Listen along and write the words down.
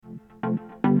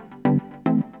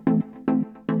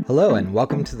Hello and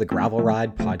welcome to the Gravel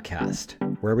Ride podcast,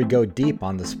 where we go deep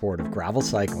on the sport of gravel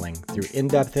cycling through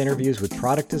in-depth interviews with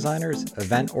product designers,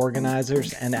 event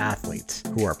organizers, and athletes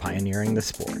who are pioneering the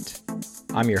sport.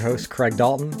 I'm your host, Craig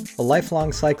Dalton, a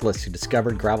lifelong cyclist who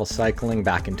discovered gravel cycling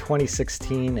back in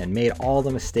 2016 and made all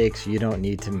the mistakes you don't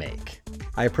need to make.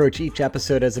 I approach each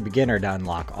episode as a beginner to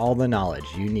unlock all the knowledge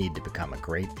you need to become a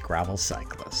great gravel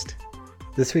cyclist.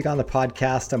 This week on the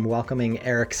podcast, I'm welcoming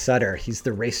Eric Sutter. He's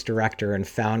the race director and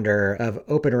founder of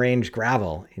Open Range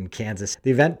Gravel in Kansas.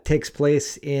 The event takes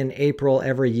place in April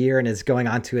every year and is going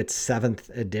on to its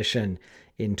 7th edition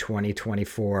in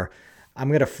 2024. I'm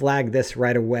going to flag this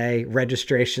right away.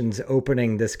 Registration's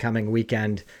opening this coming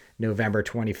weekend, November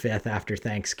 25th after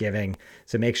Thanksgiving.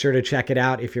 So make sure to check it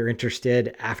out if you're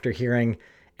interested after hearing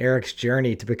Eric's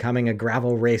journey to becoming a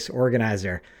gravel race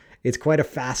organizer. It's quite a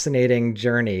fascinating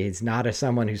journey. He's not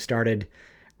someone who started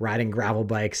riding gravel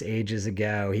bikes ages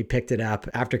ago. He picked it up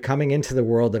after coming into the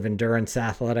world of endurance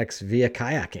athletics via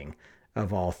kayaking,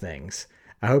 of all things.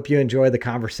 I hope you enjoy the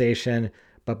conversation,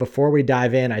 but before we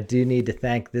dive in, I do need to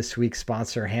thank this week's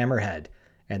sponsor, Hammerhead,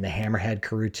 and the Hammerhead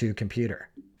Karoo 2 computer.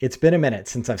 It's been a minute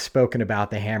since I've spoken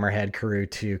about the Hammerhead Karoo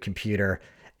 2 computer.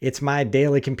 It's my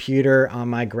daily computer on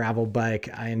my gravel bike.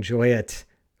 I enjoy it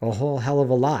a whole hell of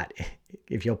a lot,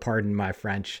 if you'll pardon my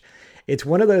French. It's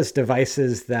one of those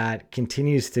devices that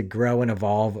continues to grow and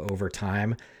evolve over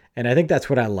time. And I think that's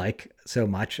what I like so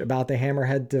much about the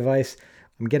Hammerhead device.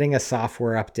 I'm getting a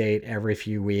software update every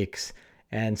few weeks,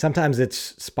 and sometimes it's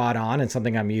spot on and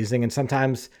something I'm using, and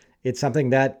sometimes it's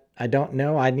something that I don't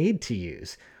know I need to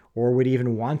use or would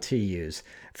even want to use.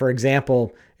 For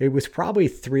example, it was probably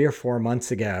 3 or 4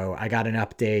 months ago, I got an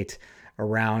update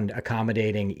around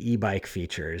accommodating e-bike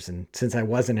features. And since I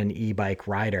wasn't an e-bike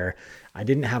rider, I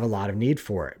didn't have a lot of need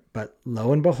for it. But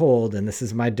lo and behold, and this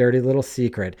is my dirty little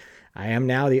secret, I am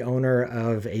now the owner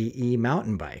of a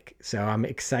e-mountain bike. So I'm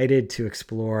excited to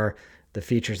explore the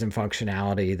features and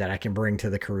functionality that I can bring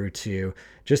to the Karoo 2,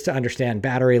 just to understand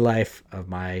battery life of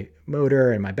my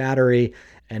motor and my battery,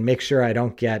 and make sure I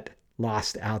don't get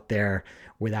lost out there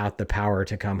without the power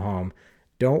to come home.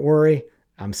 Don't worry,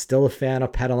 I'm still a fan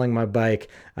of pedaling my bike.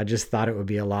 I just thought it would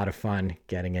be a lot of fun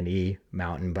getting an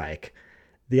e-mountain bike.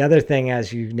 The other thing,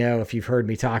 as you know, if you've heard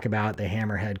me talk about the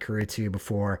Hammerhead Karoo 2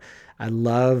 before, I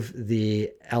love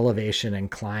the elevation and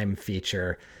climb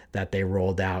feature that they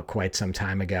rolled out quite some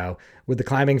time ago. With the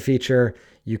climbing feature,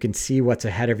 you can see what's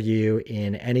ahead of you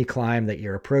in any climb that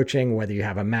you're approaching, whether you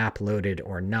have a map loaded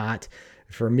or not.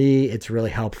 For me, it's really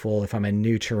helpful if I'm in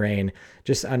new terrain,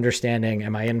 just understanding,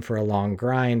 am I in for a long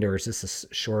grind or is this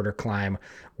a shorter climb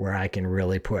where I can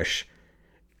really push?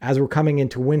 As we're coming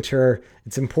into winter,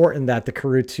 it's important that the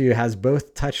Karoo 2 has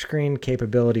both touchscreen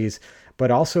capabilities,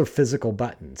 but also physical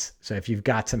buttons. So if you've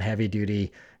got some heavy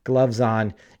duty gloves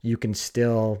on, you can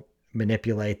still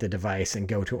manipulate the device and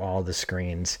go to all the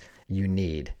screens you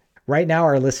need. Right now,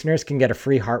 our listeners can get a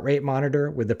free heart rate monitor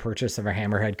with the purchase of our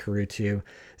Hammerhead Karoo 2.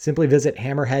 Simply visit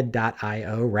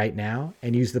hammerhead.io right now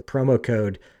and use the promo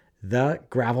code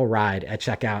TheGravelRide at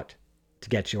checkout to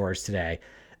get yours today.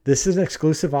 This is an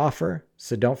exclusive offer,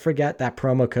 so don't forget that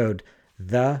promo code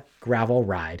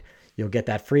TheGravelRide. You'll get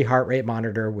that free heart rate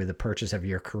monitor with the purchase of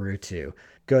your Karoo 2.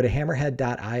 Go to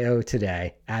hammerhead.io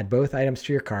today, add both items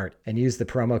to your cart, and use the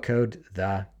promo code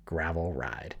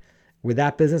TheGravelRide. With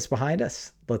that business behind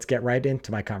us, let's get right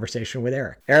into my conversation with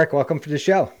Eric. Eric, welcome to the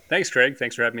show. Thanks, Craig.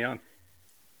 Thanks for having me on.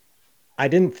 I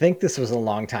didn't think this was a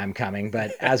long time coming,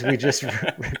 but as we just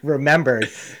remembered,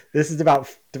 this is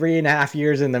about 3.5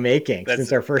 years in the making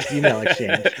since our first email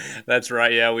exchange. That's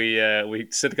right. Yeah, we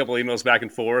sent a couple of emails back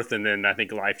and forth, and then I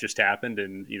think life just happened,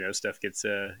 and stuff gets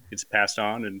passed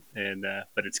on, and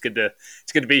but it's good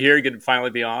to be here, good to finally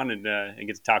be on, and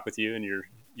get to talk with you and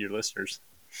your listeners.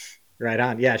 Right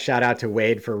on. Yeah. Shout out to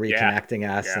Wade for reconnecting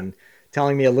us and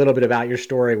telling me a little bit about your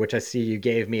story, which I see you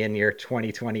gave me in your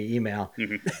 2020 email.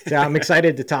 Mm-hmm. So I'm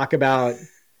excited to talk about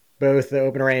both the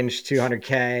Open Range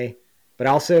 200K, but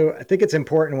also I think it's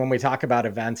important when we talk about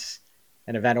events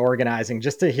and event organizing,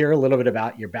 just to hear a little bit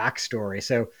about your backstory.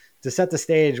 So to set the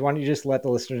stage, why don't you just let the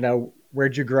listeners know,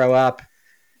 where'd you grow up?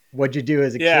 What'd you do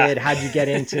as a kid? How'd you get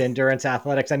into endurance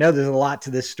athletics? I know there's a lot to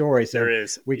this story, so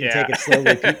we can take it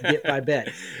slowly bit by bit.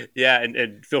 Yeah,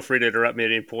 and feel free to interrupt me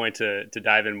at any point to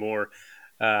dive in more.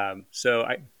 So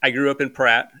I grew up in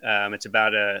Pratt. It's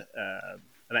about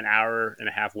an hour and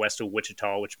a half west of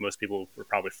Wichita, which most people are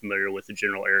probably familiar with the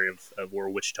general area of where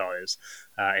Wichita is,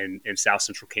 in south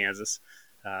central Kansas.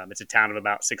 It's a town of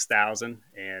about 6,000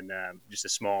 and just a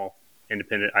small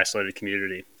independent, isolated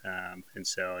community. And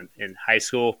so in high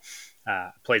school,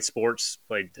 played sports,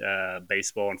 played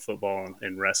baseball and football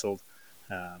and wrestled.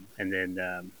 And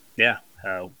then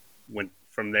went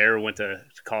from there. Went to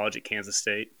college at Kansas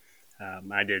State.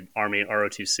 I did Army and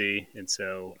ROTC, and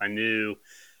so I knew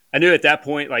at that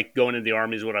point, like going into the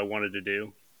Army is what I wanted to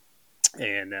do,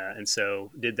 and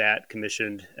so did that,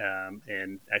 commissioned,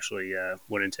 and actually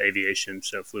went into aviation.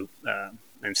 So flew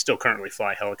and still currently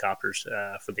fly helicopters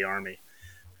for the Army.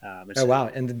 Oh, wow.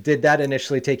 And did that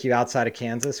initially take you outside of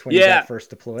Kansas when you Yeah, got first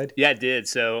deployed? yeah, it did.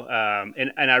 So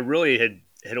and I really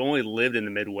had only lived in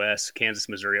the Midwest, Kansas,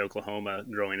 Missouri, Oklahoma,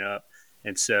 growing up,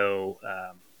 and so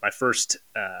my first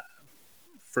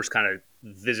kind of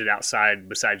visit outside,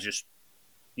 besides just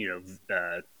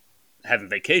having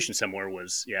vacation somewhere,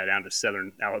 was down to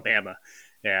southern Alabama,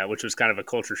 which was kind of a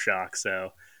culture shock.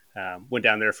 So went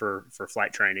down there for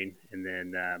flight training, and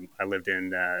then I lived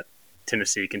in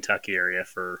Tennessee, Kentucky area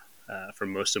for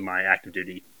most of my active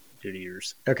duty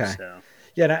years. Okay. So.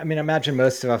 Yeah, I mean, I imagine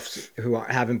most of us who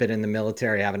haven't been in the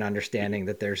military have an understanding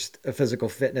that there's a physical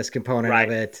fitness component Right.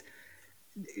 of it.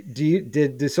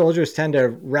 Do soldiers tend to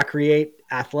recreate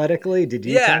athletically? Did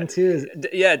you Yeah, tend to?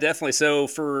 yeah, definitely. So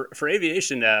for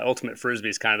aviation, ultimate frisbee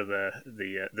is kind of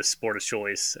the sport of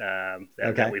choice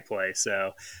that we play.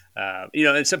 So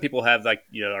and some people have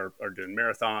are doing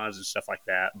marathons and stuff like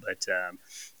that. But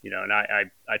and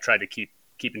I try to keep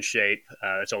in shape.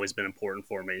 It's always been important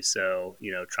for me. So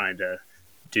trying to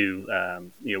do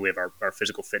we have our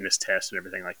physical fitness test and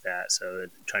everything like that. So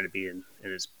trying to be in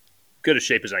as good a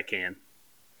shape as I can.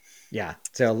 Yeah.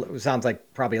 So it sounds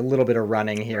like probably a little bit of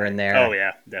running here and there. Oh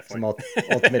yeah, definitely.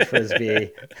 Some ultimate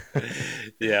frisbee.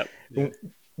 Yeah.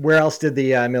 Where else did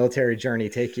the military journey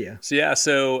take you?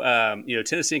 So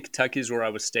Tennessee and Kentucky is where I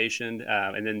was stationed,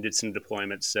 and then did some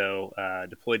deployments. So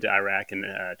deployed to Iraq in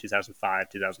 2005,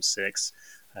 2006.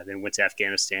 Then went to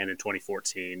Afghanistan in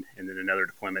 2014, and then another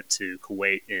deployment to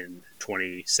Kuwait in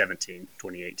 2017,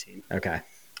 2018. Okay.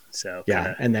 So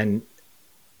and then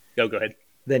go ahead.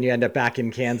 Then you end up back in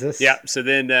Kansas. Yeah. So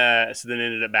then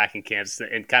ended up back in Kansas,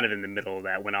 and kind of in the middle of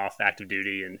that, went off active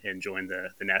duty and joined the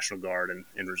National Guard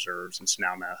and reserves, and so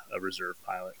now I'm a reserve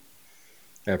pilot.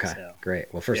 Okay, so,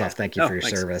 great. Well, first off, thank you for your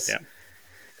service.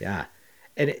 Yeah.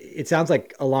 And it sounds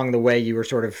like along the way you were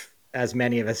sort of, as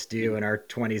many of us do in our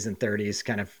 20s and 30s,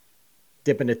 kind of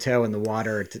dipping a toe in the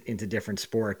water into different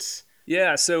sports.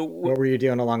 Yeah. So what were you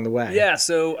doing along the way? Yeah.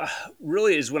 So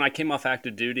really is when I came off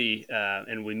active duty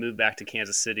and we moved back to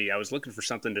Kansas City, I was looking for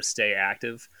something to stay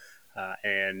active.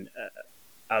 And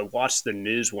I watched the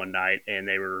news one night, and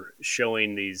they were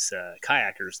showing these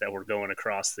kayakers that were going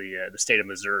across the state of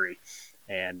Missouri.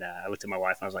 And I looked at my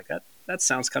wife and I was like, that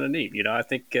sounds kind of neat. I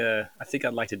think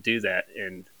I'd like to do that.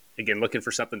 And again, looking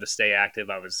for something to stay active.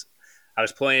 I was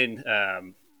playing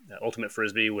ultimate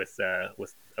frisbee with a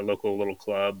local little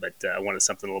club, but I wanted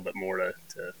something a little bit more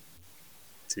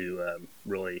to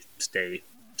really stay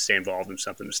involved in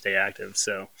something to stay active.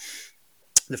 So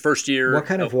the first year, what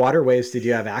kind of waterways did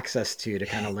you have access to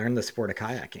kind of learn the sport of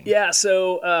kayaking? Yeah,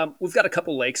 so we've got a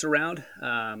couple lakes around,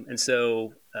 and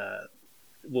so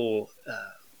we'll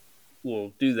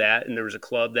do that. And there was a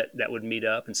club that would meet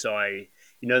up, and so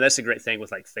that's the great thing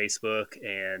with like Facebook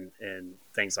and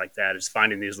things like that, is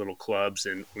finding these little clubs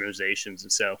and organizations.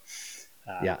 And so,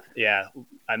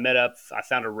 I met up. I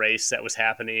found a race that was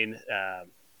happening.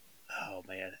 Oh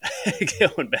man,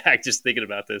 going back, just thinking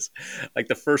about this, like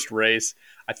the first race,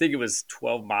 I think it was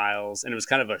 12 miles, and it was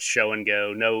kind of a show and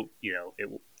go. No,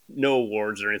 no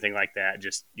awards or anything like that.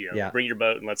 Just bring your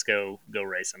boat and let's go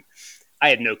race them. I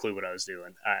had no clue what I was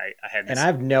doing. I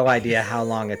have no idea how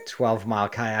long a 12-mile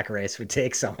kayak race would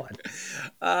take someone.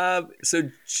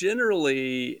 So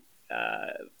generally,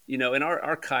 in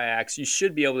our kayaks, you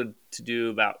should be able to do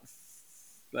about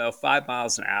 5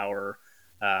 miles an hour.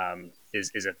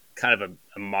 Is a kind of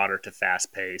a moderate to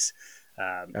fast pace.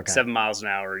 7 miles an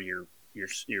hour, you're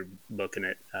booking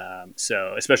it.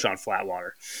 So especially on flat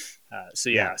water.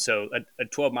 So a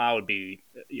 12 mile would be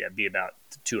about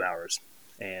 2 hours.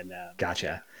 And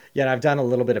gotcha. Yeah, I've done a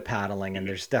little bit of paddling, and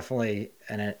there's definitely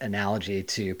an analogy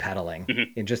to pedaling,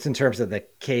 and just in terms of the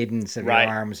cadence of your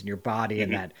arms and your body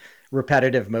and that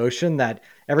repetitive motion, that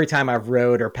every time I've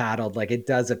rowed or paddled, like it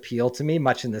does appeal to me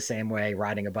much in the same way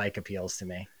riding a bike appeals to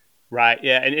me. Right.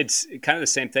 Yeah. And it's kind of the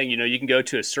same thing. You can go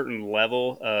to a certain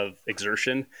level of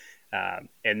exertion,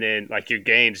 and then like your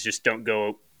gains just don't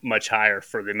go much higher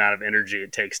for the amount of energy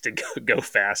it takes to go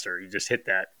faster. You just hit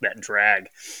that drag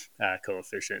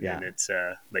coefficient. Yeah. And it's,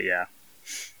 but yeah.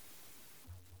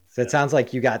 So it sounds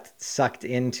like you got sucked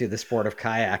into the sport of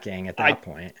kayaking at that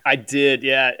point. I did,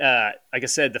 yeah. Like I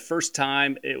said, the first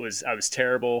time I was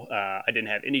terrible. I didn't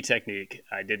have any technique.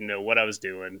 I didn't know what I was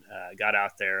doing. Got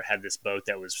out there, had this boat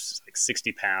that was like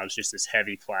 60 pounds, just this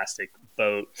heavy plastic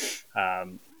boat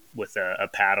with a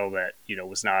paddle that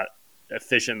was not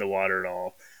efficient in the water at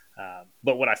all.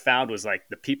 But what I found was like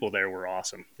the people there were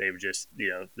awesome. They were just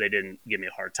they didn't give me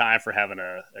a hard time for having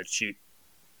a cheap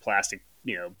plastic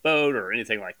boat or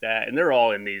anything like that, and they're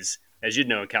all in these, as you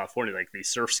know, in California, like these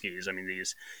surf skis. I mean,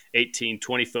 these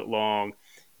 18-20 foot long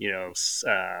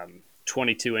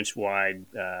 22-inch wide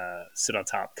sit on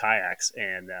top kayaks,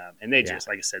 and they just,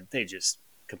 like I said, they just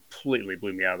completely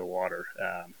blew me out of the water.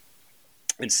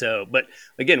 And so, but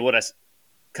again, what I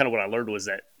learned was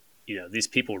that these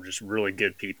people were just really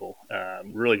good people,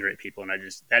 really great people, and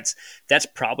that's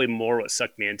probably more what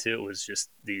sucked me into it, was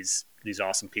just these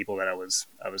awesome people that I was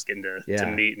getting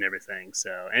to meet and everything.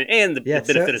 So and the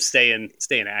benefit of staying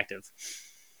active.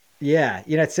 Yeah,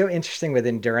 it's so interesting with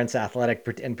endurance athletic,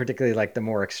 and particularly like the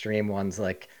more extreme ones,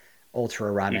 like ultra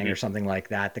running or something like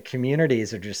that. The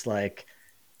communities are just like,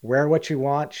 wear what you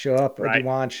want, show up what you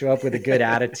want, show up with a good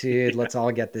attitude. Let's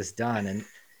all get this done. And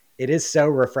it is so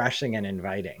refreshing and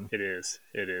inviting. It is.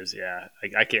 Yeah.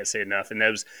 I can't say enough. And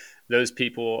those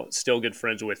people, still good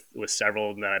friends with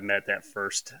several that I met that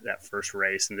first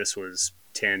race. And this was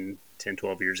 10,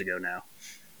 12 years ago now.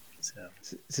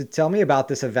 So tell me about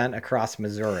this event across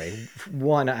Missouri.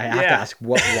 One, I have to ask,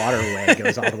 what waterway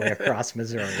goes all the way across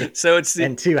Missouri?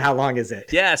 And two, how long is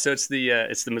it? Yeah. So it's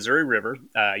the Missouri River.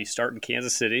 You start in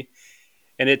Kansas City,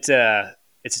 and it's a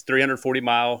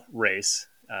 340-mile race.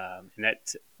 And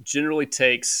that generally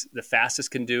takes, the fastest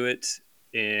can do it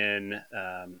in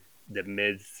the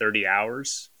mid 30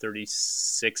 hours,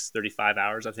 36, 35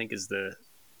 hours, I think is the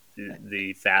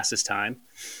fastest time.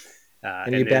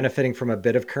 And you benefiting from a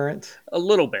bit of current? A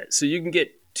little bit. So you can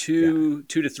get 2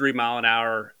 to 3 mile an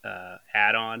hour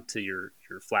add on to your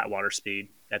flat water speed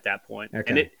at that point.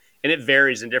 Okay. And it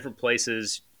varies in different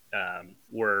places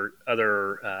where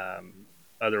other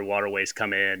waterways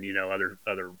come in, other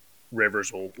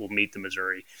rivers will meet the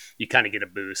Missouri. You kind of get a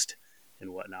boost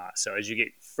and whatnot. So as you get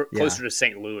closer to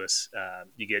St. Louis,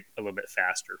 you get a little bit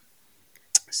faster.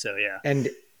 So, yeah. And,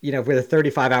 with a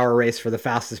 35-hour race for the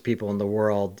fastest people in the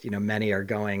world, many are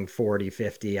going 40,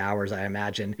 50 hours, I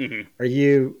imagine.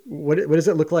 Mm-hmm. What does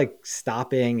it look like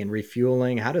stopping and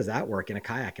refueling? How does that work in a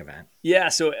kayak event? Yeah.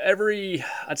 So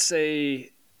I'd say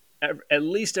at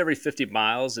least every 50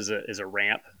 miles is a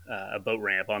ramp, a boat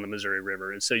ramp on the Missouri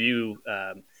River. And so you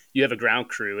have a ground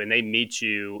crew, and they meet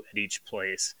you at each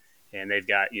place, and they've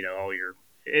got, all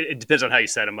it depends on how you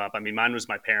set them up. I mean, mine was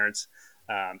my parents.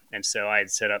 And so I had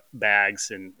set up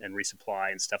bags and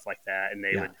resupply and stuff like that. And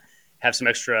they would have some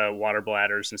extra water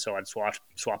bladders. And so I'd swap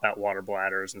out water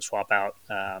bladders and swap out,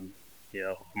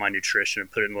 my nutrition and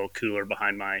put it in a little cooler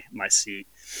behind my seat,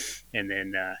 and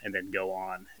then go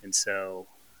on. And so,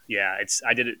 yeah,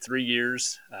 I did it 3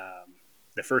 years.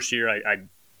 The first year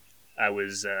I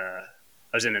was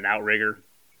in an outrigger,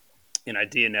 and I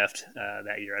DNF'd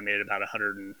that year. I made it about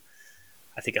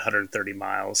 130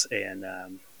 miles, and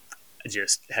I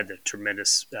just had the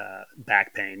tremendous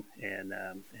back pain, and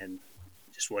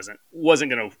just wasn't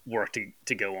going to work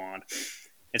to go on.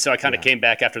 And so I kind of came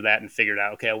back after that and figured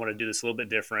out, okay, I want to do this a little bit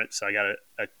different. So I got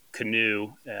a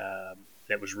canoe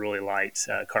that was really light,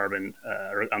 Kevlar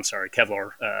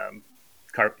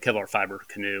Kevlar fiber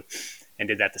canoe, and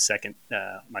did that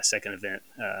my second event.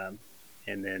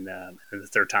 And then the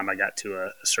third time I got to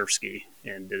a surf ski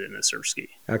and did it in a surf ski.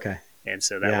 Okay. And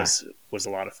so that was a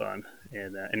lot of fun,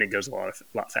 and it goes a lot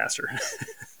faster.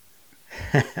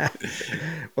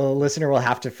 Well, a listener will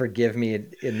have to forgive me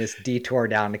in this detour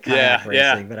down to kayak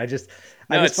racing, but I just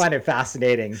find it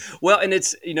fascinating. Well, and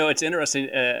it's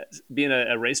interesting being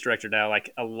a race director now.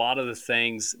 Like, a lot of the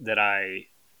things that I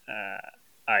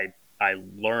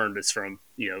learned is from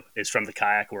the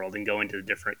kayak world and going to the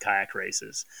different kayak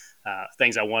races.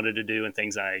 Things I wanted to do and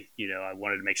things I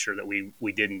wanted to make sure that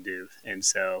we didn't do, and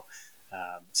so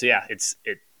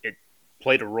it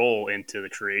played a role into the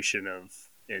creation of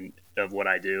what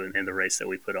I do and the race that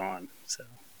we put on. So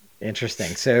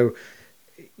interesting. So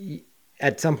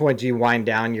at some point, do you wind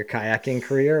down your kayaking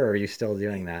career, or are you still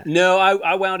doing that? No,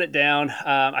 I wound it down.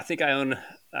 I think I own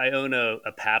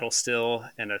a paddle still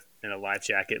and a life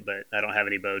jacket, but I don't have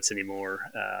any boats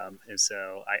anymore. And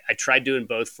so I tried doing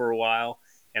both for a while,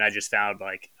 and I just found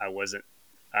like I wasn't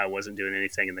doing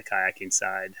anything in the kayaking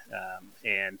side.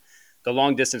 And the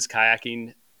long distance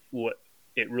kayaking,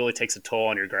 it really takes a toll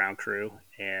on your ground crew.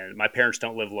 And my parents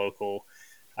don't live local.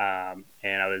 And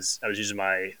I was using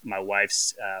my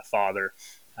wife's father,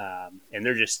 And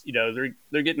they're just,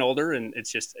 they're getting older, and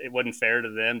it wasn't fair to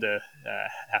them to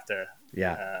have to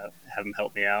have them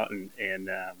help me out, and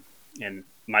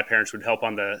my parents would help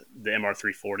on the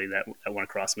MR340 that went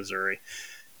across Missouri,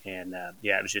 and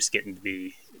it was just getting to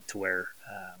be to where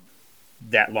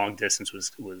that long distance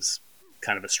was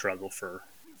kind of a struggle for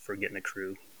getting a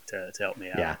crew to help me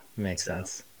out. Yeah, makes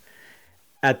sense.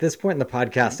 At this point in the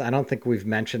podcast, I don't think we've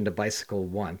mentioned a bicycle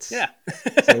once. Yeah.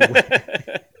 So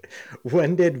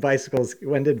when did bicycles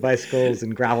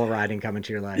and gravel riding come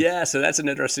into your life? Yeah, so that's an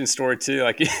interesting story too.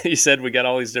 Like you said, we got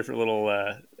all these different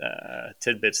little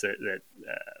tidbits that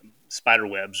spider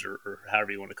webs or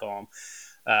however you want to call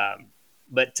them.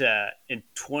 But in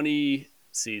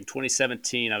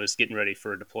 2017, I was getting ready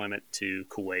for a deployment to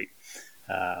Kuwait.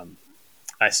 I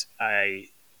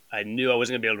knew I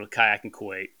wasn't going to be able to kayak in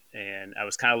Kuwait, and I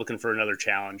was kind of looking for another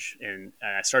challenge, and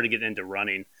I started getting into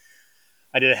running.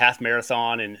 I did a half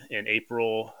marathon in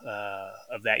April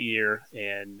of that year,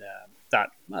 and thought,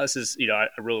 well, this is, I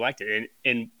really liked it.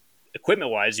 And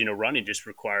equipment wise, running just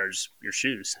requires your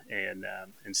shoes, and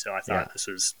so I thought this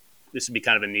would be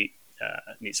kind of a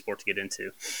neat sport to get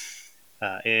into.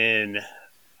 And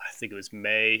I think it was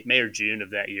May or June of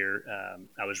that year,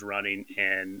 I was running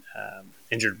and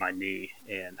injured my knee,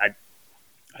 and I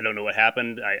don't know what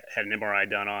happened. I had an MRI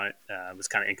done on it. It was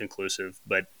kind of inconclusive,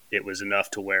 but it was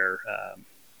enough to where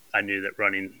I knew that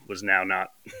running was now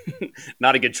not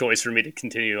not a good choice for me to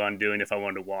continue on doing if I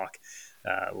wanted to walk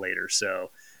later. So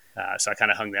I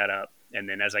kind of hung that up. And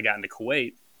then as I got into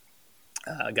Kuwait,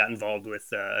 I got involved with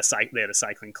they had a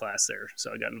cycling class there.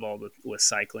 So I got involved with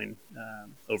cycling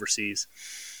overseas.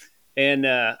 And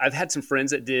I've had some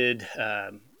friends that did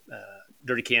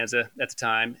Dirty Kansas at the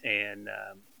time, and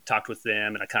talked with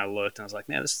them, and I kind of looked and I was like,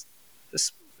 man, this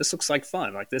looks like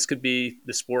fun. Like this could be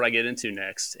the sport I get into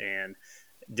next. And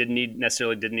didn't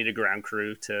need a ground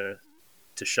crew to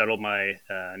shuttle my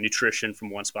nutrition from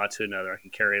one spot to another. I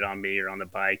can carry it on me or on the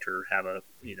bike or have an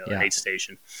aid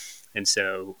station. And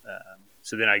so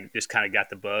then I just kind of got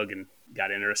the bug and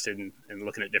got interested in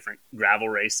looking at different gravel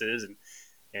races.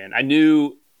 And I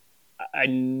knew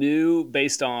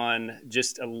based on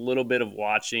just a little bit of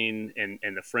watching and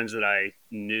the friends that I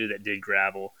knew that did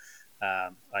gravel,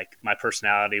 like my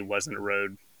personality wasn't a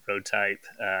road type,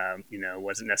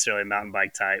 wasn't necessarily a mountain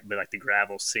bike type, but like the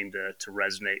gravel seemed to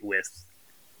resonate with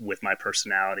my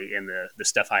personality and the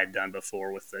stuff I had done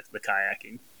before with the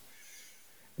kayaking.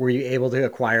 Were you able to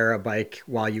acquire a bike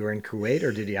while you were in Kuwait,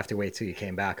 or did you have to wait till you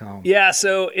came back home? Yeah.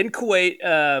 So in Kuwait,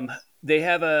 they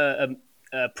have a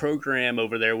program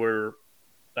over there where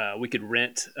we could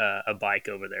rent a bike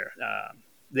over there.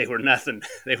 They were nothing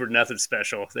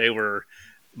special. They were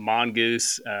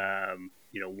Mongoose,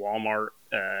 Walmart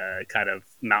kind of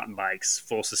mountain bikes,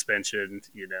 full suspension,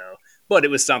 but it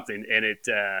was something, and it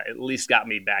at least got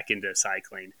me back into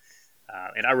cycling.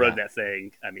 And I rode that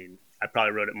thing. I mean, I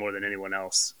probably rode it more than anyone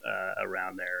else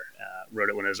around there. Rode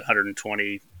it when it was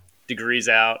 120 degrees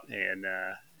out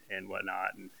and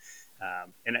whatnot. And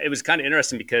it was kind of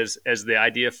interesting because as the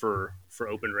idea for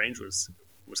open range was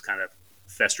kind of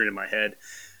festering in my head,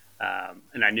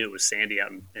 and I knew it was sandy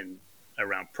out in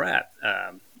around Pratt.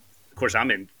 Of course,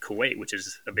 I'm in Kuwait, which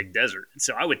is a big desert.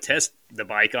 So I would test the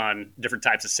bike on different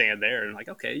types of sand there, and like,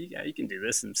 okay, yeah, you can do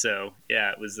this. And so,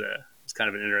 it was kind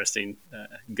of an interesting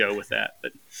go with that.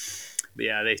 But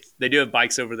yeah, they do have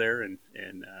bikes over there, and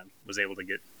was able to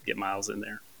get miles in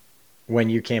there. When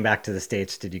you came back to the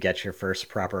States, did you get your first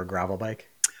proper gravel bike?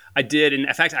 I did. And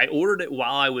in fact, I ordered it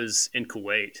while I was in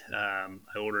Kuwait. I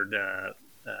ordered,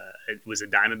 it was a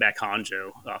Diamondback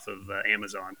Honjo off of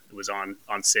Amazon. It was on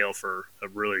sale for a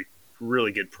really,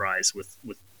 really good price with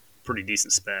pretty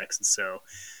decent specs. And so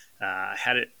I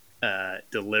had it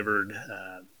delivered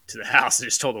to the house. I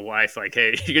just told the wife, like,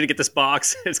 hey, you're going to get this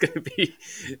box. It's going to be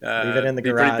leave it in the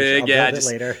garage. Big. I'll build it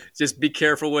later. Just be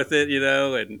careful with it,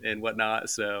 and whatnot.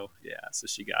 So so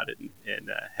she got it and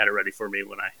had it ready for me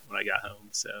when I got home.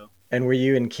 So. And were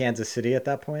you in Kansas City at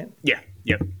that point? Yeah.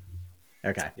 Yep.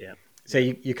 Okay. Yeah. So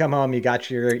you come home, you got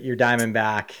your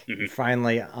Diamondback, Mm-hmm.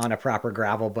 finally on a proper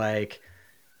gravel bike.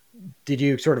 Did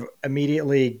you sort of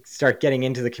immediately start getting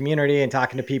into the community and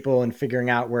talking to people and figuring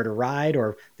out where to ride,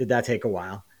 or did that take a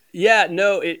while? Yeah,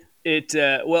 no,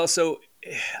 well, so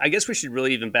I guess we should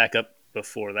really even back up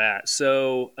before that.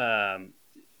 So,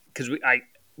 because we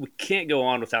can't go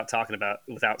on without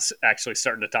actually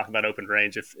starting to talk about open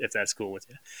range, if that's cool with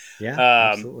you. Yeah,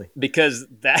 absolutely. Because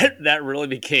that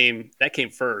really came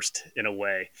first in a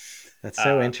way. That's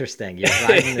so interesting. You're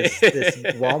riding this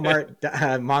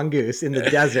Walmart Mongoose in the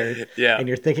desert, yeah, and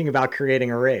you're thinking about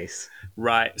creating a race.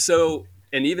 Right. So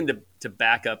and even to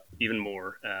back up even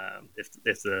more,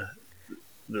 if the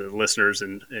listeners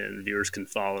and viewers can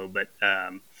follow, but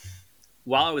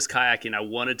while I was kayaking, I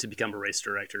wanted to become a race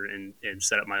director and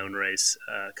set up my own race,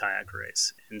 kayak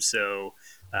race. And so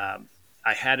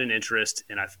I had an interest,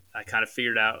 and I kind of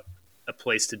figured out a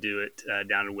place to do it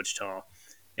down in Wichita.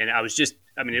 And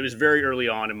it was very early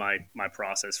on in my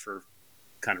process for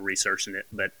kind of researching it,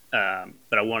 but I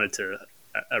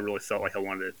really felt like I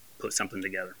wanted to put something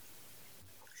together.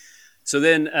 So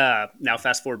then now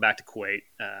fast forward back to Kuwait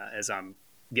as I'm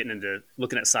getting into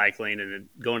looking at cycling and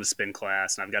going to spin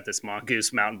class, and I've got this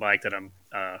Mongoose mountain bike that I'm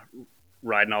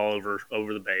riding all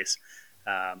over the base.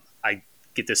 I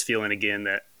get this feeling again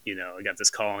that I got this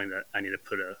calling that I need to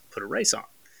put a race on,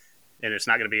 and it's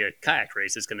not going to be a kayak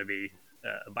race; it's going to be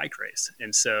a bike race.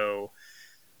 And so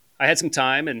I had some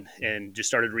time and just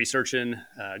started researching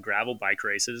gravel bike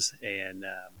races, and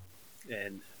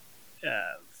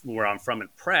where I'm from in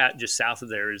Pratt, just south of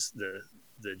there is the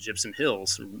Gypsum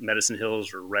Hills, Medicine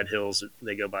Hills, or Red Hills.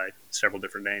 They go by several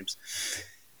different names.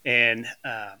 And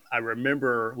I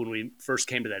remember when we first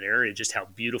came to that area, just how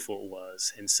beautiful it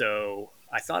was. And so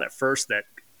I thought at first that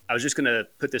I was just going to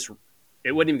put this,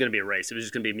 it wasn't even going to be a race. It was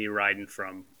just going to be me riding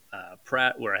from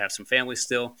Pratt, where I have some family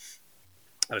still.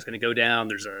 I was going to go down.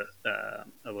 There's a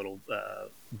little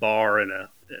bar in a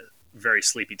very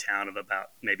sleepy town of about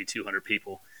maybe 200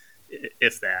 people,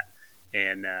 if that.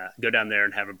 And go down there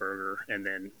and have a burger and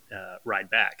then ride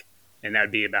back. And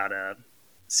that'd be about a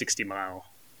 60-mile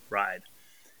ride.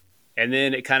 And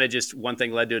then it kind of just one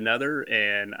thing led to another.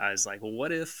 And I was like, well,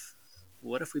 what if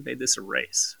we made this a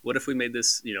race? What if we made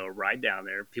this, a ride down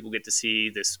there? People get to see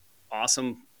this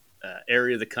awesome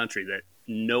area of the country that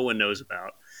no one knows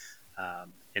about.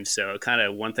 And so kind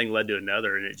of one thing led to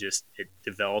another, and it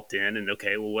developed in, and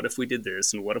okay, well, what if we did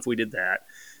this? And what if we did that?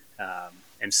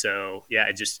 And so, yeah,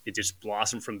 it just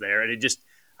blossomed from there. And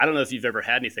I don't know if you've ever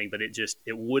had anything, but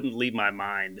it wouldn't leave my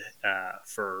mind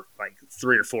for like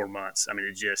 3 or 4 months. I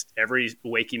mean, every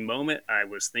waking moment I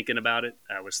was thinking about it.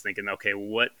 I was thinking, okay,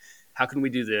 how can we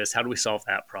do this? How do we solve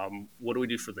that problem? What do we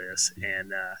do for this?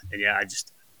 And yeah,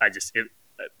 it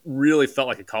really felt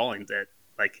like a calling that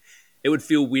like, it would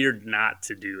feel weird not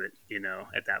to do it,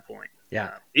 at that point.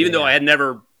 Yeah. Even though I'd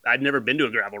never been to a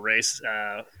gravel race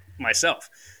myself.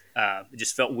 It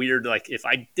just felt weird. Like if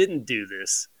I didn't do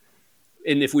this,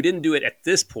 and if we didn't do it at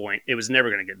this point, it was never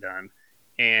going to get done.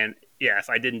 And yeah, if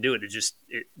I didn't do it,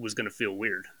 it was going to feel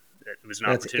weird. It was an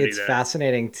opportunity. It's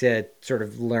fascinating to sort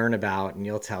of learn about, and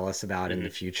you'll tell us about in the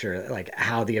future, like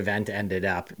how the event ended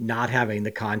up not having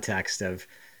the context of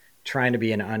trying to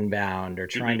be an Unbound or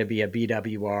trying to be a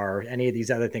BWR or any of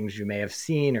these other things you may have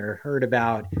seen or heard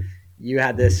about. You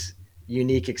had this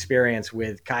unique experience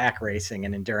with kayak racing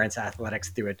and endurance athletics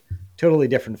through a totally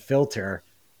different filter,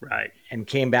 right? And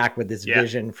came back with this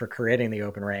vision for creating the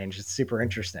open range. It's super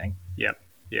interesting. Yep.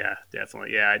 Yeah,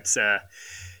 definitely. Yeah. It's,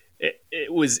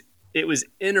 it was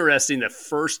interesting the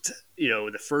first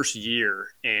year,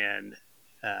 and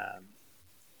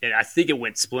I think it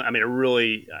went split. I mean, it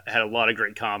really had a lot of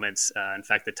great comments. In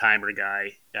fact, the timer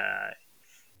guy,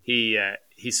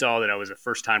 he saw that I was a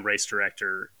first-time race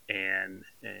director, and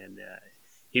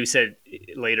he said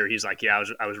later, he's like, yeah,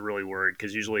 I was really worried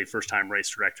because usually first-time race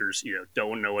directors,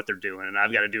 don't know what they're doing, and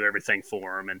I've got to do everything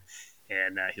for them.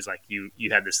 And he's like, you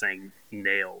had this thing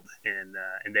nailed, and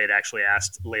they'd actually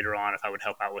asked later on if I would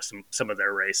help out with some of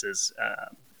their races,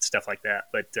 stuff like that.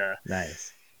 But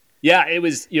nice. Yeah, it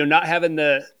was, not having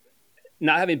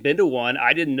been to one,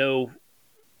 I didn't know,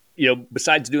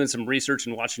 besides doing some research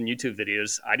and watching YouTube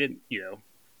videos, I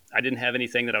didn't have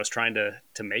anything that I was trying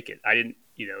to make it. I didn't,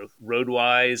 road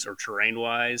wise or terrain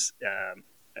wise,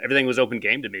 everything was open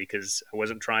game to me because I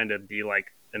wasn't trying to be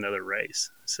like another race.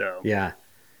 So, yeah.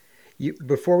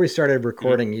 Before we started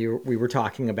recording, we were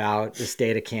talking about the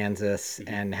state of Kansas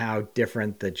and how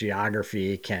different the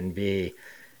geography can be.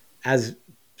 As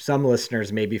some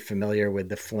listeners may be familiar with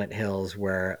the Flint Hills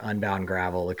where Unbound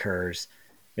gravel occurs,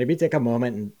 maybe take a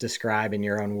moment and describe in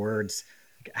your own words,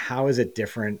 how is it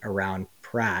different around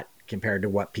Pratt compared to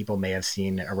what people may have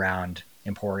seen around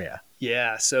Emporia?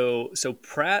 Yeah. So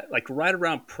Pratt, like right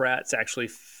around Pratt's actually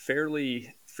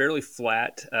fairly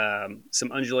flat,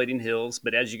 some undulating hills,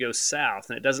 but as you go south,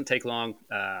 and it doesn't take long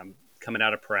coming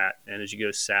out of Pratt, and as you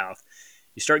go south,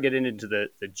 you start getting into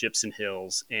the Gypsum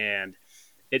Hills, and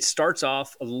it starts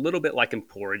off a little bit like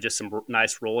Emporia, just some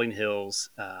nice rolling hills.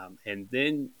 And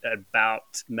then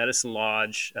about Medicine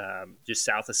Lodge, just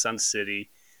south of Sun City,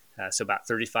 so about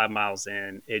 35 miles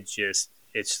in,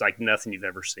 it's like nothing you've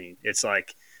ever seen. It's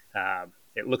like,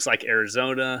 it looks like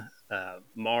Arizona,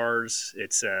 Mars.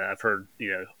 It's, I've heard,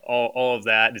 all of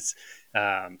that.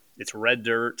 It's red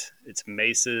dirt, it's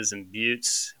mesas and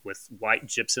buttes with white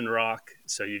gypsum rock.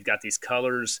 So you've got these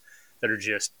colors that are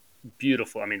just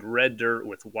beautiful. I mean, red dirt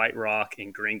with white rock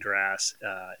and green grass,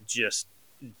 just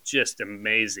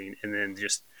amazing. And then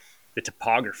just the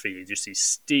topography, just these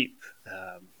steep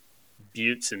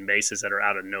buttes and mesas that are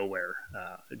out of nowhere.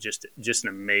 Just an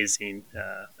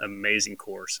amazing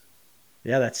course.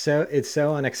 Yeah, it's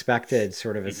so unexpected,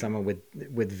 sort of as someone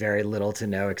with very little to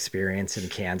no experience in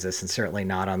Kansas, and certainly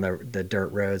not on the dirt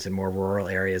roads and more rural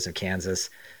areas of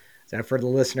Kansas. So for the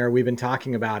listener, we've been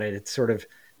talking about it. It's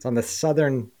on the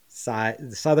southern side,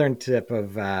 the southern tip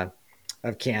of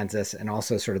Kansas, and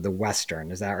also sort of the western.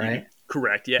 Is that right?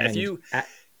 Correct. Yeah. And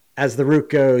as the route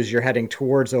goes, you're heading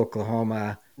towards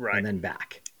Oklahoma, Right. and then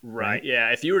back. Right.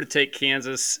 Yeah. If you were to take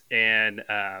Kansas and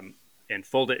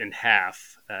fold it in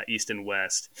half, east and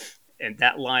west, and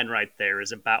that line right there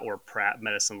is about where Pratt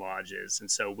Medicine Lodge is,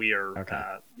 and so we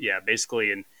are,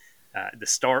 basically in the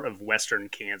start of western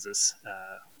Kansas,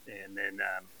 and then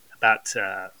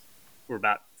we're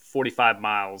about 45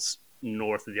 miles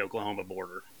north of the Oklahoma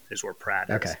border is where Pratt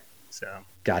is. Okay. So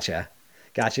Gotcha.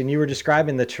 And you were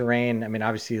describing the terrain. I mean,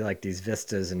 obviously, like these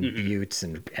vistas and buttes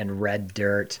and red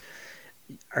dirt.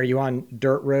 Are you on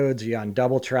dirt roads? Are you on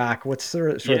double track? What's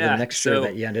sort of the mixture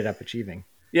that you ended up achieving?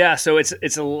 Yeah, so it's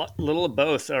a little of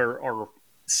both, or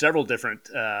several different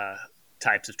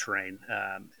types of terrain.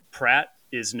 Pratt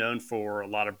is known for a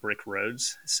lot of brick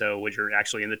roads. So when you're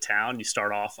actually in the town, you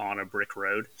start off on a brick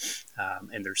road,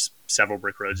 and there's several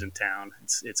brick roads in town.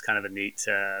 It's kind of a neat,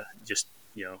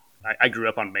 I grew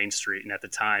up on Main Street, and at the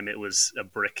time it was a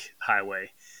brick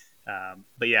highway.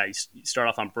 But yeah, you start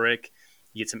off on brick,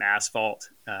 you get some asphalt,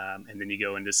 and then you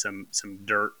go into some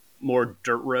more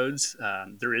dirt roads.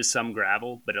 There is some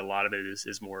gravel, but a lot of it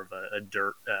is more of a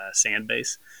dirt sand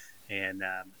base. And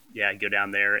go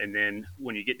down there. And then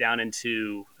when you get down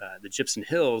into the Gypsum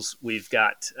Hills, we've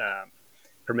got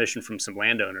permission from some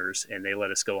landowners, and they let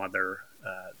us go on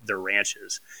their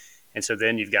ranches. And so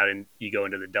then you go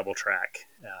into the double track,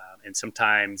 and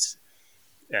sometimes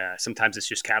it's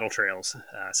just cattle trails.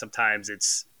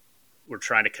 Sometimes we're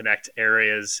trying to connect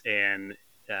areas, and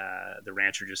the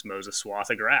rancher just mows a swath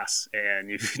of grass, and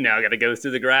you've now got to go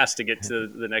through the grass to get to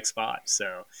the next spot.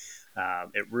 So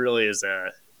it really is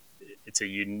it's a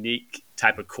unique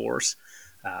type of course.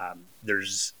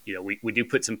 There's, we do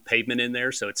put some pavement in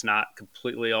there, so it's not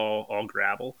completely all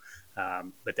gravel,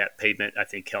 but that pavement I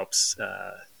think helps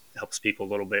people a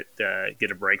little bit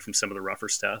get a break from some of the rougher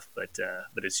stuff. But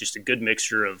it's just a good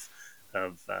mixture of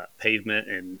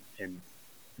pavement and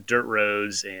dirt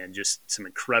roads, and just some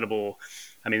incredible.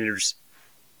 I mean,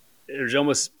 there's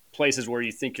almost places where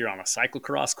you think you're on a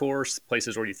cyclocross course,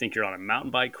 places where you think you're on a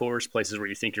mountain bike course, places where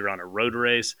you think you're on a road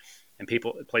race, and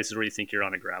places where you think you're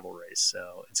on a gravel race.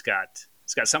 So it's got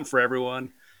something for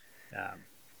everyone.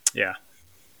 Yeah,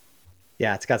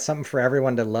 it's got something for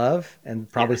everyone to love, and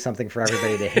probably something for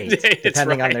everybody to hate,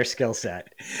 depending on their skill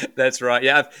set. That's right.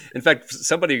 Yeah. In fact,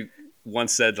 somebody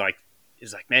once said,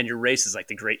 man, your race is like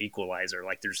the great equalizer.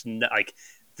 Like there's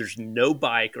no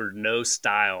bike or no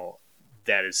style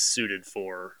that is suited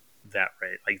for that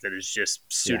rate. Like that is just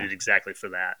suited exactly for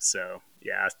that. So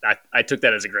yeah, I took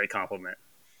that as a great compliment.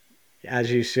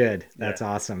 As you should. That's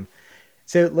awesome.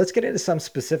 So let's get into some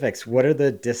specifics. What are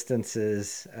the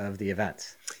distances of the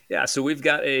events? Yeah, so we've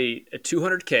got a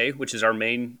 200K, which is our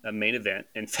main event.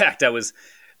 In fact,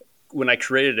 when I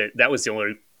created it, that was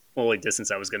the only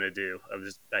distance I was going to do.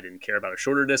 I didn't care about a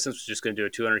shorter distance. I was just going to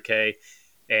do a 200K.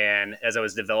 And as I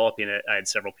was developing it, I had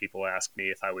several people ask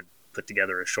me if I would put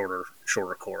together a shorter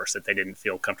course, that they didn't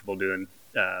feel comfortable doing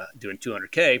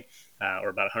 200K or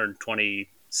about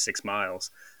 126 miles,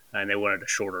 and they wanted a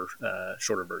shorter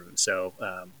version. So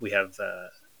we have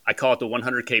I call it the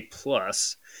 100K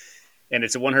plus, and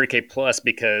it's a 100K plus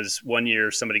because one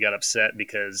year somebody got upset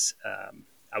because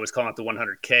I was calling it the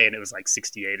 100K, and it was like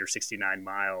 68 or 69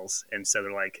 miles. And so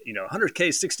they're like, 100K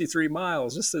is 63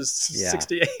 miles. This is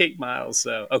 68 miles.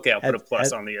 So, okay, I'll put a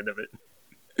plus on the end of it.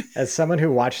 As someone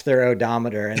who watched their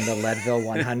odometer in the Leadville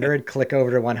 100, click over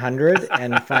to 100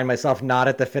 and find myself not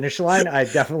at the finish line, I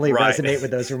definitely resonate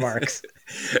with those remarks.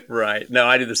 Right. No,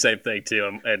 I do the same thing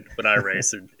too. And when I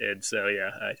race, and so,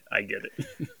 yeah, I get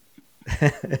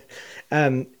it.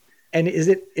 And is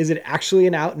it actually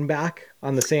an out and back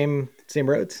on the same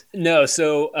roads? No.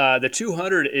 So the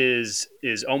 200 is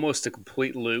almost a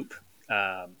complete loop.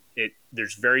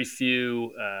 There's very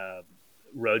few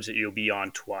roads that you'll be on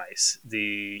twice.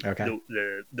 The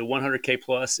 100K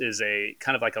plus is a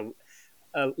kind of like a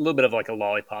little bit of like a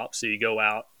lollipop. So you go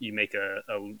out, you make a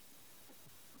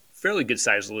fairly good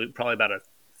sized loop, probably about a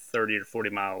 30 or 40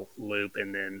 mile loop,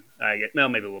 and then I get no,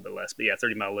 maybe a little bit less, but yeah,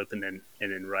 30-mile loop, and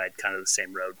then ride kind of the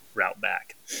same route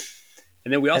back.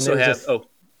 And then we And also have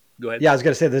go ahead. yeah, I was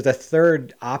going to say there's a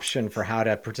third option for how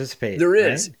to participate. There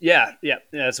right? is, yeah.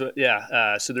 That's what,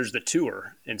 yeah. So there's the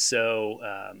tour, and so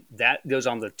that goes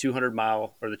on the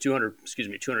 200-mile or the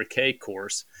 200K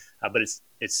course, but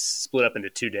it's split up into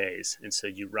 2 days, and so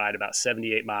you ride about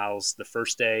 78 miles the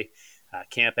first day,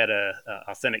 camp at a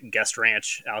authentic guest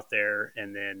ranch out there,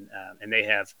 and then and they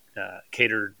have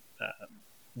catered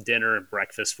dinner and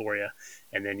breakfast for you,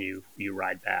 and then you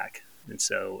ride back. And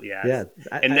so, Yeah,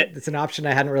 it's an option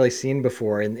I hadn't really seen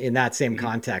before in that same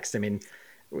context. I mean,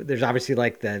 there's obviously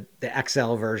like the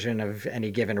XL version of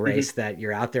any given race that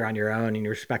you're out there on your own and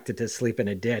you're expected to sleep in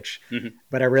a ditch.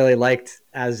 But I really liked,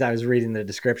 as I was reading the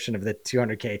description of the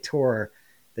 200K tour,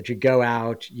 that you go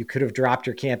out, you could have dropped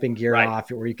your camping gear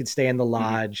off, or you could stay in the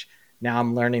lodge. Now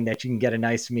I'm learning that you can get a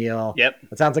nice meal. Yep.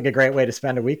 It sounds like a great way to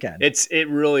spend a weekend. It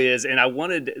really is. And I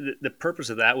wanted, the purpose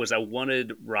of that was I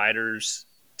wanted riders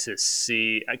to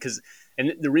see,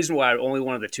 and the reason why I only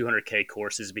wanted the 200K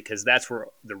course is because that's where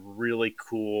the really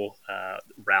cool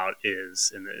route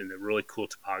is, and the really cool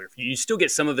topography. You still get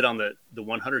some of it on the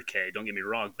 100K, don't get me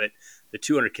wrong, but the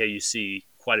 200K you see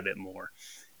quite a bit more.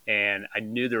 And I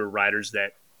knew there were riders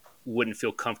that wouldn't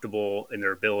feel comfortable in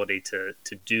their ability to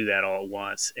do that all at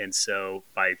once. And so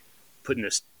by putting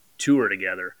this tour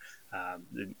together,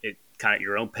 it kind of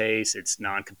your own pace. It's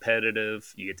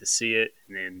non-competitive. You get to see it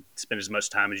and then spend as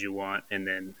much time as you want, and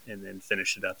then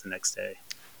finish it up the next day.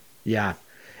 Yeah.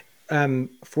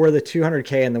 For the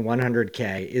 200K and the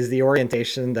 100K, is the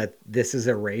orientation that this is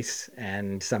a race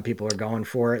and some people are going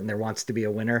for it and there wants to be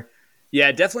a winner?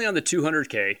 Yeah, definitely on the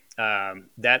 200K.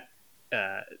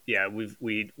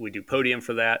 We do podium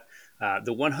for that.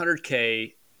 The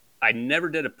 100K, I never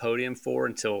did a podium for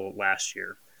until last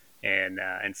year. And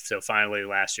so finally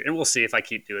last year, and we'll see if I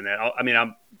keep doing that.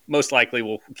 I'm most likely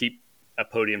will keep a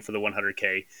podium for the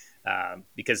 100K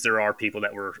because there are people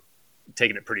that were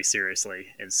taking it pretty seriously,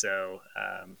 and so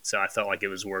I felt like it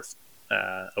was worth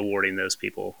awarding those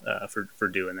people for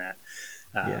doing that.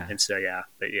 And so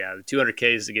the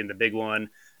 200K is again the big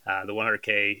one. The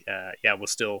 100K, we'll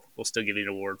still give you an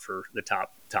award for the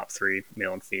top three,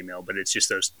 male and female, but it's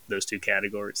just those two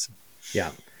categories.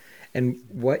 Yeah. And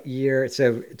what year?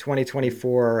 So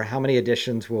 2024. How many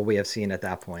editions will we have seen at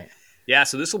that point? Yeah,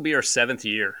 so this will be our 7th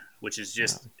year, which is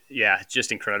just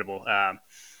just incredible.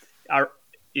 Our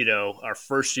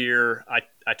first year,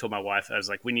 I told my wife, I was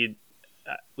like, we need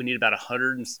about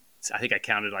 100. I think I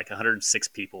counted like 106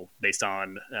 people based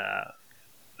on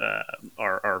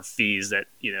our fees that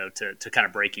to kind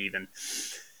of break even.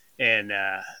 And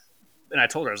I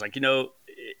told her, I was like,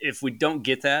 if we don't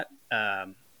get that.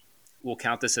 We'll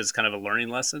count this as kind of a learning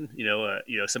lesson.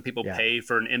 Some people pay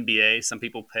for an MBA, some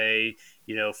people pay,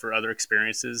 for other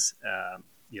experiences.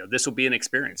 This will be an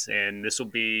experience, and this will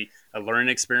be a learning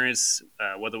experience,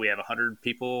 whether we have 100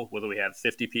 people, whether we have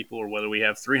 50 people, or whether we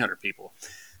have 300 people.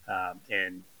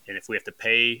 And if we have to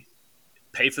pay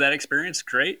for that experience,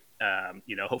 great.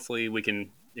 Hopefully we can,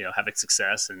 have a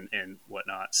success and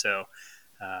whatnot. So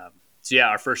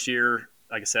our first year,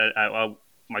 like I said,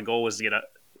 my goal was to get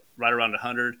right around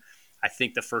 100. I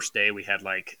think the first day we had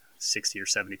like 60 or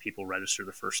 70 people register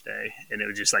the first day, and it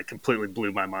was just like completely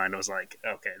blew my mind. I was like,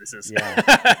 okay, this is,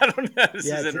 I don't know, this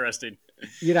is interesting.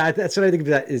 That's what I think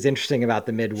that is interesting about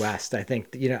the Midwest. I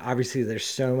think, obviously there's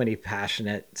so many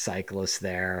passionate cyclists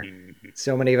there. Mm-hmm.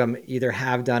 So many of them either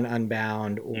have done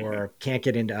Unbound or can't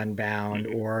get into Unbound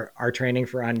or are training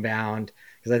for Unbound.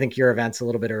 Because I think your event's a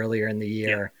little bit earlier in the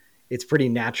year. It's pretty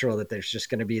natural that there's just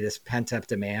going to be this pent up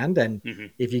demand. And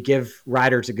if you give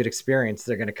riders a good experience,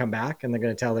 they're going to come back and they're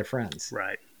going to tell their friends.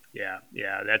 Right. Yeah.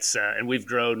 That's, and we've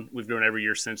grown every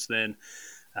year since then.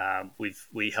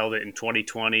 We held it in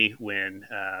 2020 when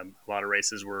a lot of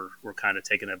races were kind of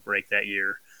taking a break that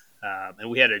year. And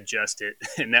we had to adjust it.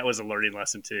 And that was a learning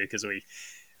lesson too, because we,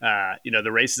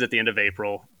 the races at the end of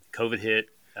April, COVID hit,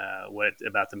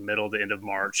 about the middle to end of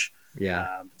March.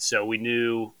 Yeah. So we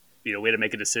knew, we had to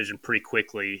make a decision pretty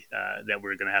quickly that we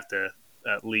were going to have to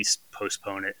at least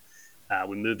postpone it.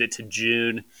 We moved it to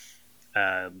June.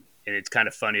 And it's kind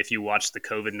of funny if you watch the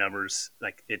COVID numbers,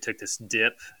 like it took this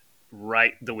dip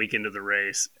right the weekend of the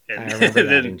race. And I remember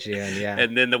that in June, yeah.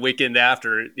 And then the weekend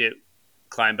after it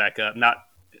climbed back up.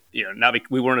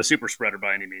 We weren't a super spreader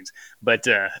by any means, but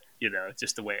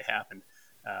just the way it happened.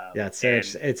 I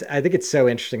think it's so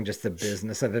interesting, just the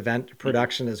business of event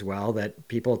production as well, that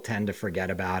people tend to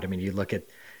forget about. I mean, you look at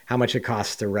how much it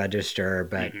costs to register,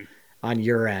 but on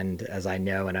your end, as I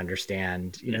know and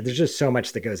understand, there's just so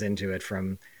much that goes into it,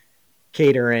 from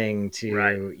catering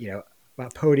Right. to,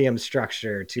 podium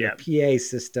structure to a Yeah. PA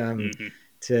system Hmm.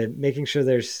 to making sure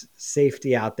there's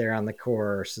safety out there on the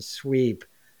course, a sweep,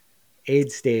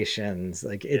 aid stations.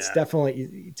 Like it's Yeah.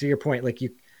 definitely, to your point, like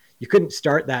you couldn't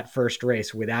start that first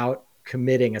race without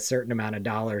committing a certain amount of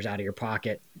dollars out of your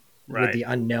pocket with Right. the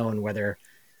unknown whether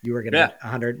you were going to Yeah. get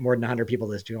 100 more than 100 people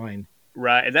to join.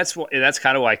 Right. And that's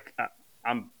kind of like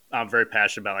I'm very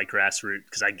passionate about like grassroots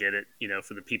because I get it.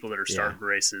 For the people that are Yeah. starting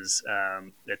races,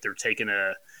 that they're taking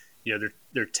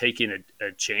they're taking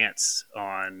a chance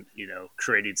on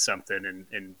creating something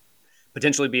and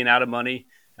potentially being out of money,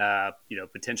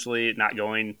 potentially not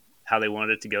going how they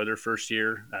wanted it to go their first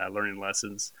year, learning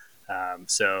lessons.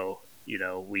 So,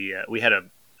 we had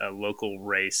a local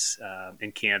race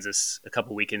in Kansas a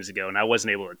couple weekends ago, and I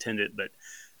wasn't able to attend it, but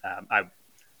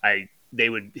they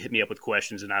would hit me up with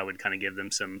questions, and I would kind of give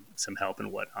them some help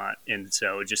and whatnot. And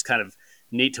so it's just kind of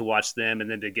neat to watch them,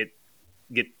 and then to get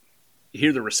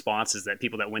hear the responses that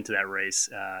people that went to that race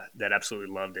that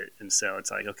absolutely loved it. And so it's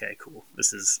like, okay, cool.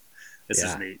 This is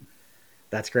Yeah, neat.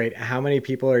 that's great. How many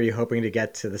people are you hoping to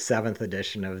get to the 7th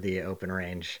edition of the open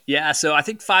range? Yeah, so I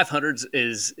think 500s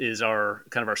is our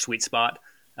kind of our sweet spot.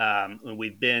 And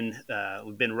we've been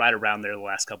right around there the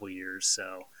last couple of years.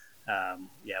 So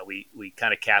yeah, we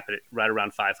kind of cap it right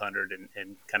around 500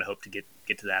 and kind of hope to get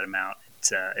to that amount.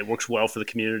 It works well for the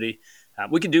community.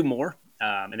 We can do more,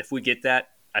 and if we get that,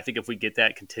 I think if we get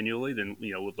that continually, then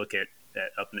we'll look at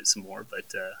upping it some more.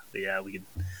 But yeah, we can.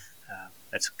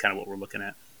 That's kind of what we're looking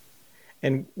at.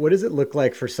 And what does it look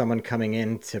like for someone coming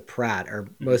into Pratt? Are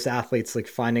most athletes like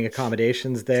finding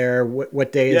accommodations there?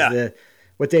 What day is Yeah.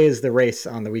 the race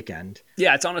on the weekend?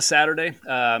 Yeah, it's on a Saturday,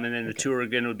 and then the Okay. tour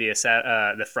again would be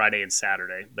the Friday and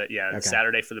Saturday. But yeah, Okay.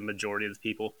 Saturday for the majority of the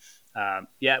people.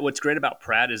 Yeah, what's great about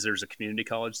Pratt is there's a community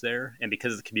college there, and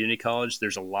because of the community college,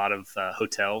 there's a lot of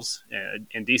hotels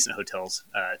and decent hotels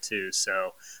too.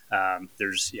 So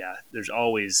there's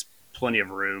always plenty of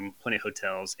room, plenty of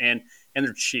hotels, and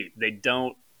they're cheap. They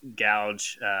don't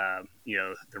gouge the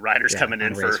riders Yeah, coming on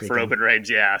in race for weekend. open range.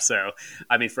 Yeah, so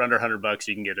I mean, for under $100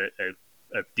 you can get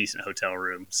a decent hotel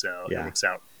room, so it Yeah. works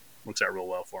out real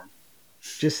well for them.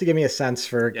 Just to give me a sense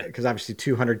for, Yeah. because obviously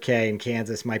 200K in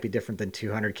Kansas might be different than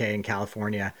 200K in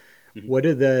California. Mhm. What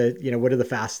do the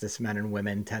fastest men and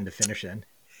women tend to finish in?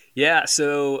 Yeah,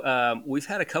 so we've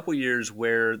had a couple years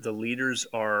where the leaders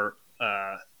are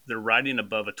they're riding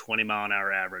above a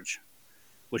 20-mile-an-hour average,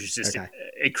 which is just Okay.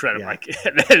 incredible. Yeah. Like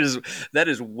that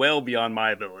is well beyond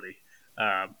my ability.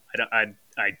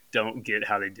 I don't get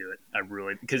how they do it. I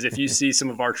really, because if you see some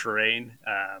of our terrain,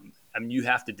 I mean, you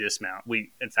have to dismount.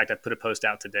 In fact, I put a post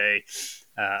out today,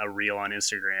 a reel on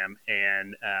Instagram,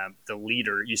 and the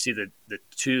leader, you see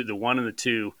the one and the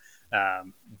two,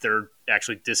 they're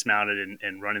actually dismounted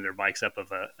and running their bikes up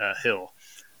of a hill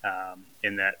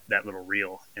in that little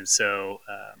reel. And so,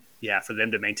 yeah, for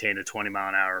them to maintain a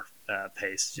 20-mile-an-hour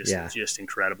pace, just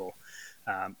incredible.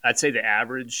 I'd say the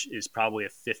average is probably a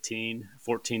 14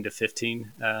 to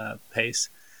 15 pace.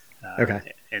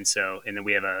 Okay. And then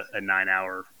we have a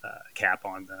 9-hour cap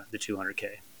on the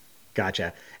 200K.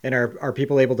 Gotcha. And are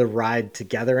people able to ride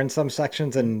together in some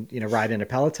sections and, ride in a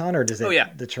peloton, or does Oh yeah,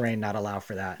 the terrain not allow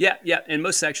for that? yeah. In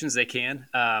most sections they can.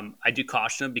 I do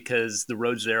caution them because the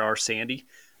roads there are sandy.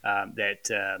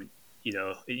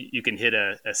 You can hit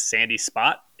a sandy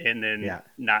spot and then Yeah.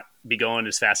 not be going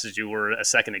as fast as you were a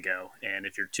second ago. And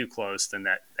if you're too close, then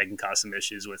that can cause some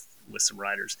issues with some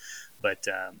riders. But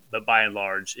by and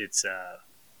large, it's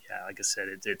yeah, like I said,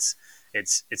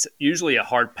 it's usually a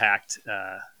hard packed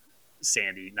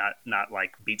sandy, not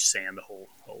like beach sand the whole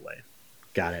way.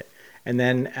 Got it. And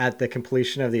then at the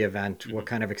completion of the event, Mm-hmm. what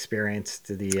kind of experience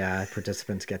do the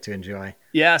participants get to enjoy?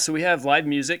 Yeah, so we have live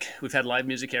music. We've had live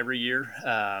music every year.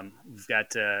 We've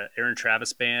got Aaron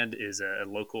Travis Band is a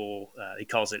local. He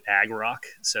calls it ag rock,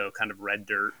 so kind of red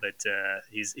dirt, but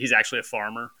he's actually a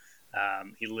farmer.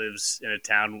 He lives in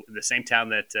the same town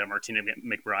that Martina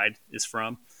McBride is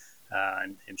from,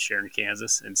 in Sharon,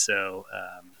 Kansas, and so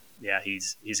yeah,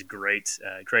 he's a great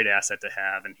asset to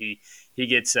have, and he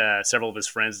gets several of his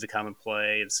friends to come and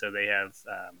play, and so they have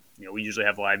we usually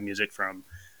have live music from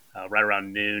right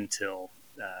around noon till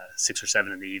 6 or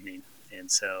 7 in the evening, and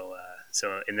so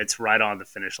and it's right on the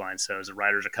finish line. So as the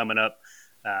riders are coming up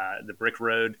the brick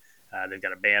road, they've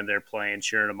got a band there playing,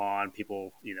 cheering them on.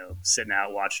 People sitting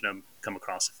out watching them come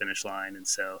across the finish line, and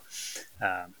so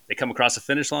they come across the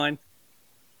finish line.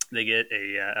 They get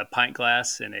a pint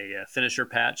glass and a finisher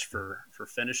patch for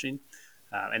finishing.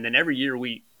 And then every year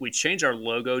we change our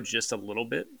logo just a little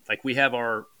bit. Like we have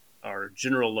our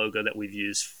general logo that we've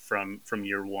used from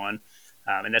year one.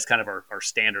 And that's kind of our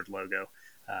standard logo.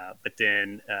 But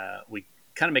then we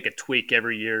kind of make a tweak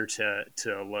every year to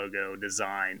a logo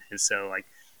design. And so like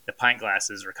the pint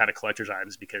glasses are kind of collector's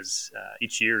items because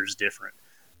each year is different.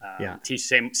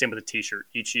 Same with the t-shirt.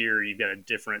 Each year you've got a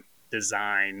different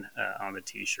design on the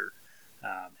t-shirt.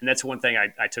 And that's one thing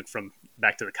I took from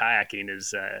back to the kayaking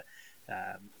is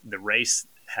the race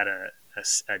had a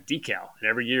decal, and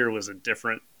every year was a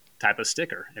different type of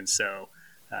sticker. And so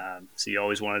you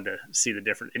always wanted to see the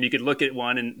different, and you could look at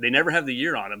one and they never have the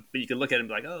year on them, but you could look at them and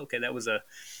be like, oh, okay, that was a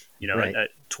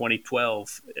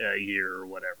 2012 year or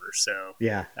whatever. So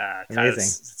amazing.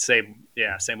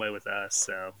 Same way with us.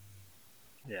 So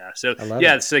so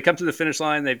they come to the finish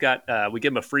line. They've got we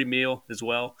give them a free meal as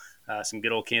well, some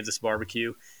good old Kansas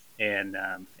barbecue, and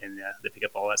they pick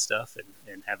up all that stuff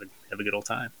and have a good old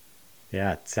time.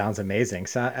 Yeah, it sounds amazing.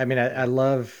 So, I mean, I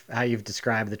love how you've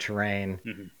described the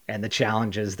terrain and the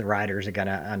challenges the riders are going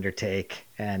to undertake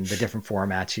and the different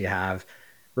formats you have.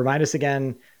 Remind us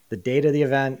again, the date of the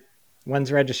event, when's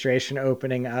registration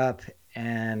opening up,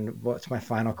 and what's my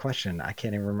final question? I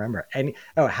can't even remember.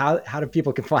 How do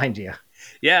people can find you?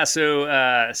 Yeah, so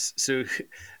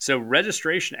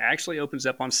registration actually opens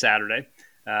up on Saturday.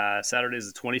 Saturday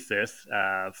is the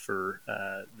 25th for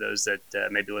those that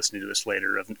may be listening to this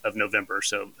later of November.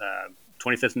 So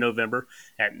 25th of November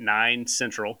at 9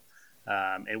 Central.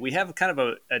 And we have kind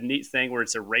of a neat thing where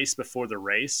it's a race before the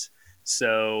race.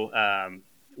 So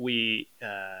we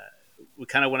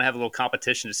kind of want to have a little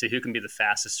competition to see who can be the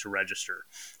fastest to register.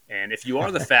 And if you are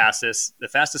the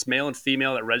fastest male and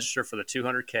female that register for the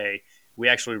 200K, we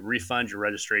actually refund your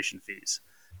registration fees.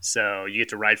 So you get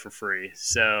to ride for free.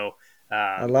 So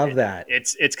I love that.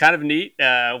 It's kind of neat.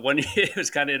 One year, it was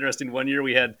kind of interesting. One year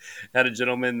we had a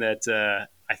gentleman that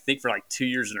I think for like 2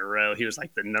 years in a row, he was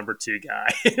like the number 2 guy.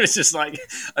 It was just like,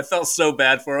 I felt so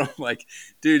bad for him. Like,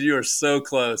 dude, you are so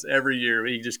close every year.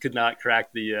 He just could not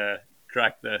crack the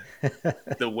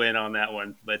win on that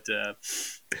one. But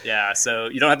so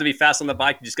you don't have to be fast on the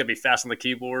bike. You just got to be fast on the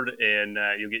keyboard, and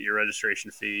you'll get your registration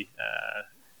fee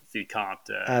comped.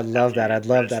 I love that. I'd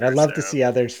love that. I'd love to see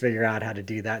others figure out how to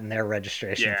do that in their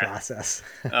registration process.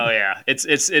 Oh yeah,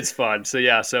 it's fun. So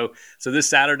this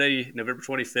Saturday, November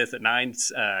 25th at 9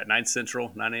 a.m.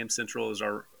 Central is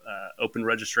our open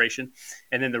registration,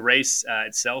 and then the race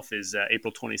itself is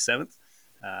April 27th.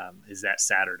 Is that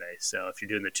Saturday? So if you're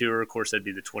doing the tour, of course, that'd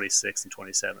be the 26th and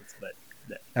 27th.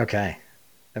 Okay.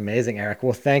 Amazing, Eric.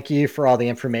 Well, thank you for all the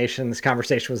information. This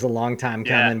conversation was a long time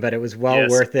coming, but it was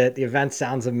worth it. The event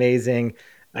sounds amazing.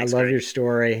 Thanks, I love your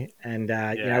story. And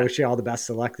I wish you all the best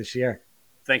of luck this year.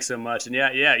 Thanks so much. And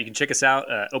you can check us out,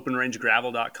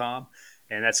 openrangegravel.com.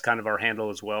 And that's kind of our handle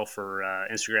as well for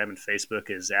Instagram and Facebook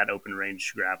is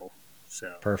 @openrangegravel.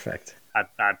 So perfect. I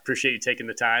appreciate you taking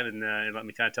the time and letting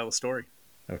me kind of tell the story.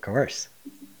 Of course.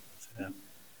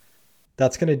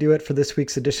 That's going to do it for this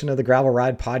week's edition of the Gravel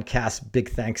Ride Podcast. Big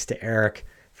thanks to Eric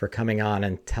for coming on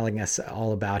and telling us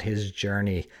all about his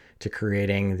journey to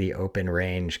creating the Open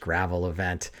Range Gravel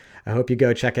event. I hope you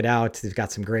go check it out. He's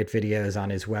got some great videos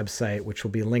on his website, which will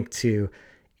be linked to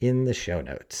in the show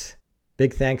notes.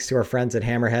 Big thanks to our friends at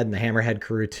Hammerhead and the Hammerhead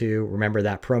crew too. Remember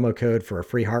that promo code for a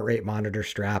free heart rate monitor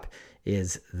strap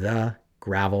is the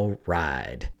Gravel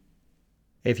Ride.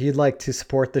 If you'd like to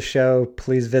support the show,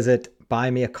 please visit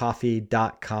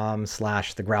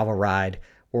buymeacoffee.com/thegravelride,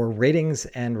 or ratings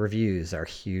and reviews are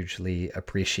hugely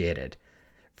appreciated.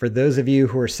 For those of you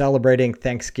who are celebrating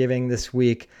Thanksgiving this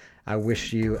week, I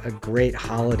wish you a great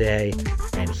holiday,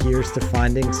 and here's to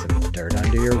finding some dirt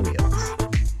under your wheels.